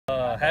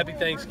Happy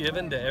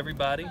Thanksgiving to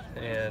everybody,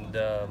 and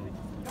it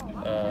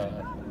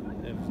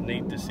was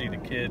neat to see the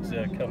kids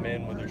come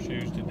in with their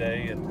shoes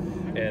today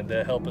and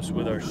help us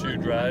with our shoe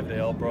drive. They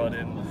all brought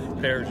in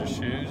pairs of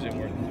shoes, and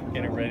we're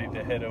getting ready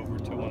to head over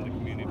to one of the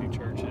community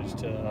churches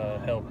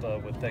to help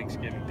with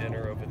Thanksgiving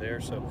dinner over there.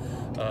 So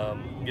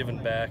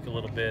giving back a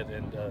little bit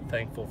and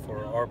thankful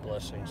for our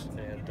blessings,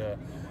 and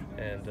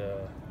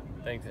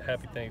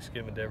happy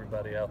Thanksgiving to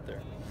everybody out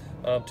there.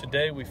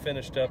 Today we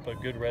finished up a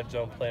good red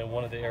zone plan.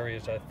 One of the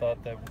areas I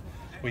thought that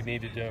we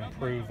needed to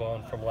improve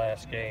on from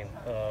last game.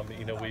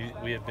 You know,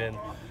 we had been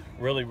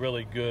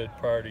really good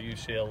prior to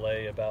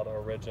UCLA about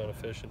our red zone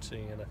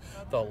efficiency, and I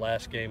thought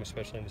last game,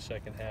 especially in the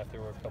second half, there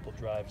were a couple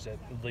drives that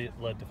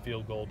led to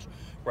field goals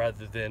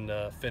rather than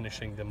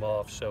finishing them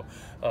off. So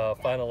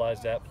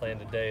finalized that plan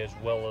today, as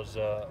well as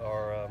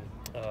our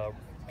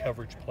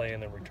coverage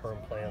plan and return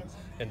plan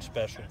and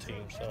special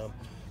teams.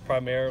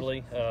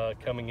 Primarily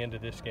coming into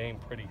this game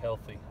pretty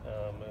healthy,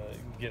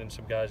 getting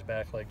some guys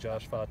back like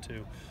Josh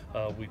Fatu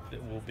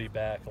will be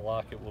back,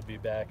 Lockett will be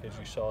back as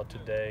you saw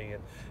today,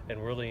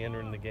 and really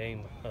entering the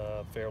game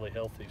fairly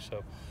healthy.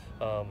 So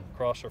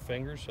cross our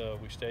fingers,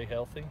 we stay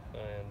healthy,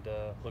 and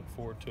look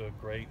forward to a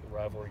great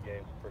rivalry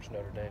game versus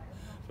Notre Dame.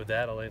 With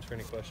that, I'll answer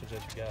any questions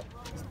that you got.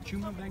 Is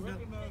Chuma banged up?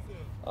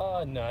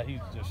 No, he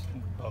just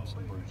bumps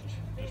and bruises,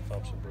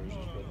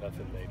 but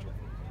nothing major.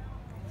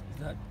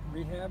 Is that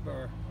rehab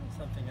or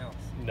something else?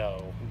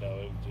 No,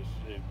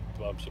 it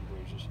bumps and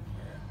bruises.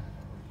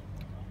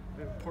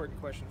 An important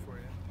question for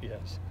you.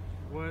 Yes.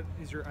 What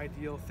is your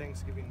ideal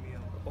Thanksgiving meal?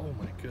 Oh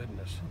my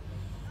goodness.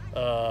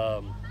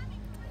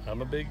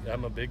 I'm a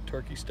big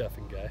turkey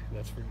stuffing guy.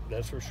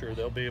 That's for sure.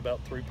 There'll be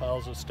about 3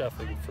 piles of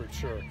stuffing for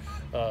sure.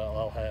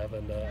 I'll have,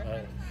 and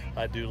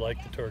I do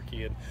like the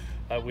turkey. And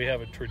we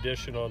have a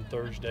tradition on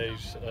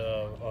Thursdays.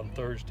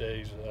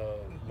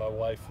 My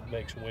wife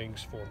makes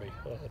wings for me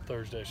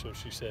Thursday. So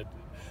she said,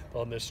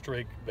 on this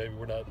streak, maybe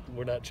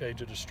we're not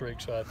changing the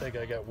streak. So I think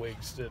I got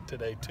wings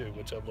today too,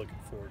 which I'm looking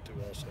forward to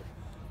also.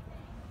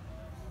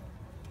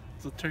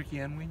 So turkey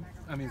and wings?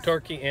 I mean,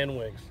 turkey and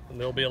wings, and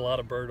there'll be a lot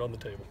of bird on the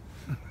table.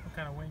 What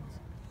kind of wings?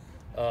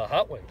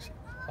 Hot wings.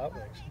 Hot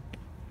wings.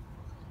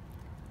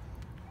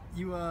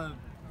 You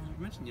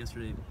mentioned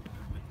yesterday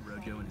with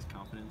Rojo and his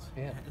confidence.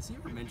 Yeah. Has he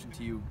ever mentioned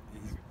to you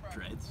his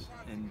dreads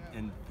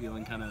and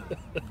feeling kind of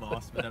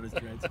lost without his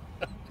dreads?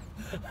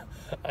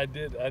 I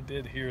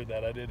did hear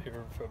that. I did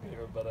hear it from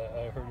here, but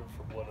I heard it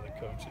from one of the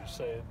coaches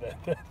saying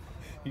that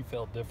he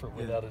felt different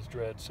without his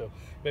dreads. So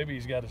maybe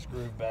he's got his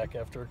groove back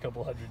after a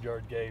couple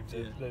 100-yard games,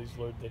 and he's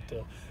learned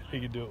that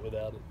he can do it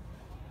without it.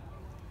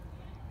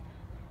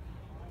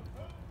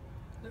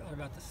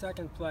 About the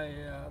second play,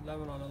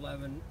 11 on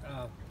 11,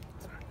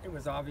 it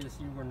was obvious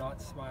you were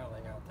not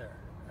smiling out there.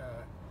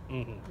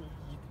 You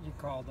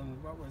called them.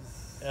 What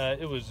was?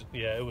 It was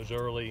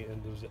early,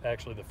 and it was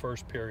actually the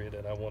first period,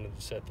 and I wanted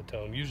to set the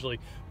tone. Usually,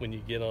 when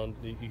you get on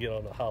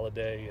a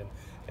holiday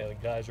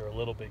and guys are a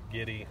little bit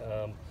giddy,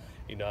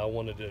 you know, I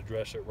wanted to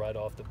address it right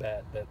off the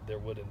bat that there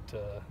wouldn't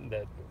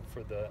that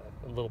for the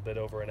a little bit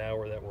over an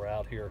hour that we're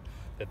out here,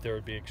 that there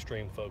would be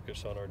extreme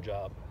focus on our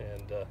job,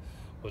 and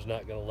was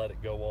not going to let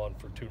it go on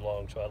for too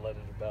long. So I let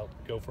it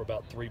go for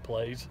about 3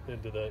 plays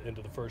into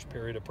the first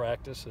period of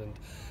practice,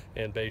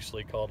 and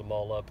basically called them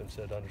all up and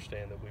said,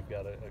 understand that we've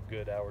got a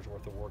good hour's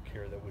worth of work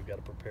here, that we've got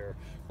to prepare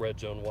red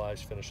zone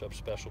wise, finish up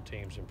special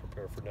teams, and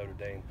prepare for Notre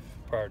Dame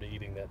prior to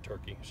eating that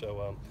turkey.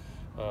 So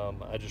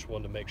I just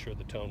wanted to make sure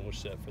the tone was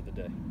set for the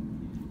day.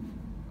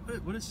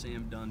 What has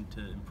Sam done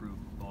to improve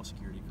ball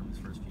security from his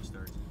first few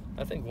starts?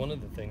 I think one of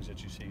the things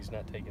that you see, he's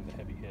not taking the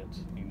heavy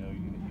hits. You know,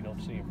 you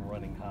don't see him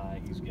running high.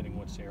 He's getting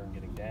what's there and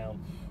getting down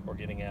or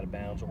getting out of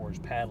bounds, or his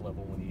pad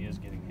level when he is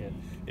getting hit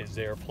is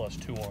there, plus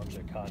 2 arms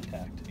at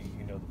contact.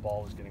 You know, the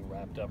ball is getting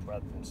wrapped up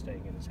rather than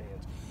staying in his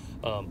hands.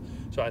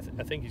 So I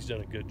think he's done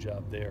a good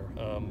job there.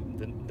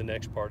 The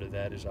next part of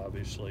that is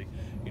obviously,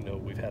 you know,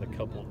 we've had a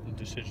couple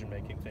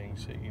decision-making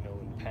things, you know,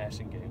 in the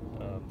passing game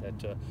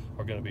that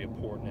are going to be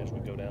important as we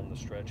go down the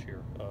stretch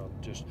here.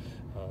 Just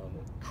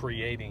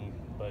creating,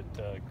 but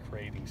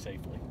creating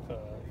safely.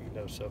 You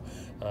know, so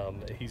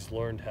he's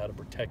learned how to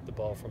protect the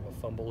ball from a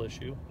fumble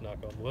issue,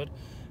 knock on wood,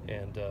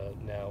 and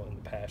now in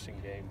the passing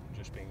game,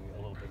 just being a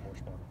little bit more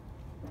smart.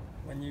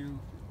 When you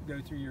go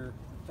through your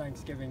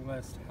Thanksgiving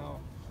list, how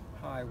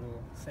high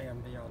will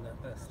Sam be on that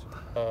list?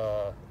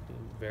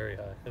 Very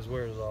high, as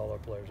well as all our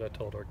players. I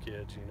told our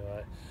kids, you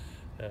know,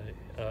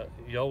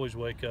 you always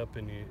wake up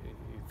and you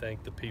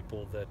thank the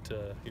people that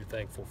you're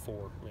thankful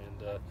for,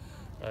 and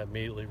I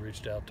immediately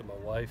reached out to my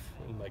wife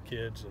and my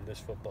kids and this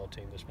football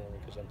team this morning,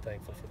 because I'm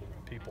thankful for the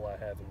people I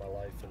have in my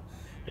life and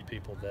the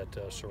people that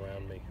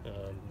surround me.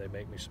 They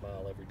make me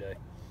smile every day,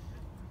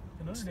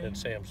 and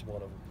Sam's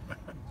one of them.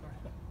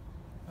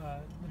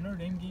 The Notre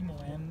Dame game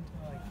will end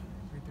like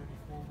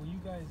 3:34. Will you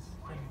guys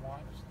then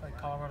watch like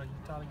Colorado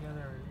Utah together,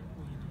 or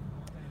will you do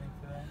anything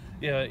for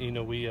Yeah, you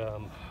know, we've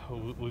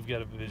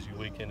got a busy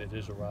weekend. It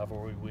is a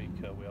rivalry week.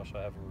 We also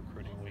have a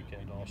recruiting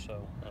weekend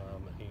also,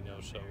 you know,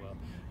 so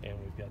and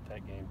we've got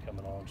that game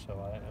coming on. So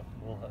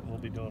we'll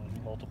be doing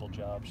multiple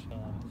jobs,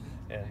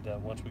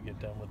 and once we get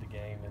done with the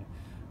game, and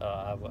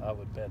I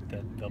would bet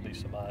that there'll be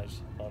some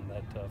eyes on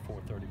that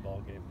 4:30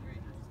 ball game.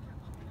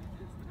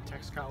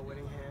 Text Kyle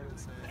Whittingham and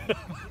say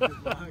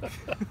good luck.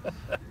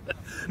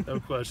 No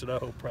question. I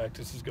hope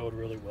practice is going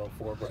really well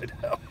for him right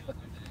now.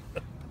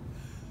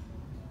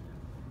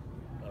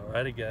 All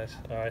righty, guys.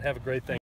 All right, have a great thing.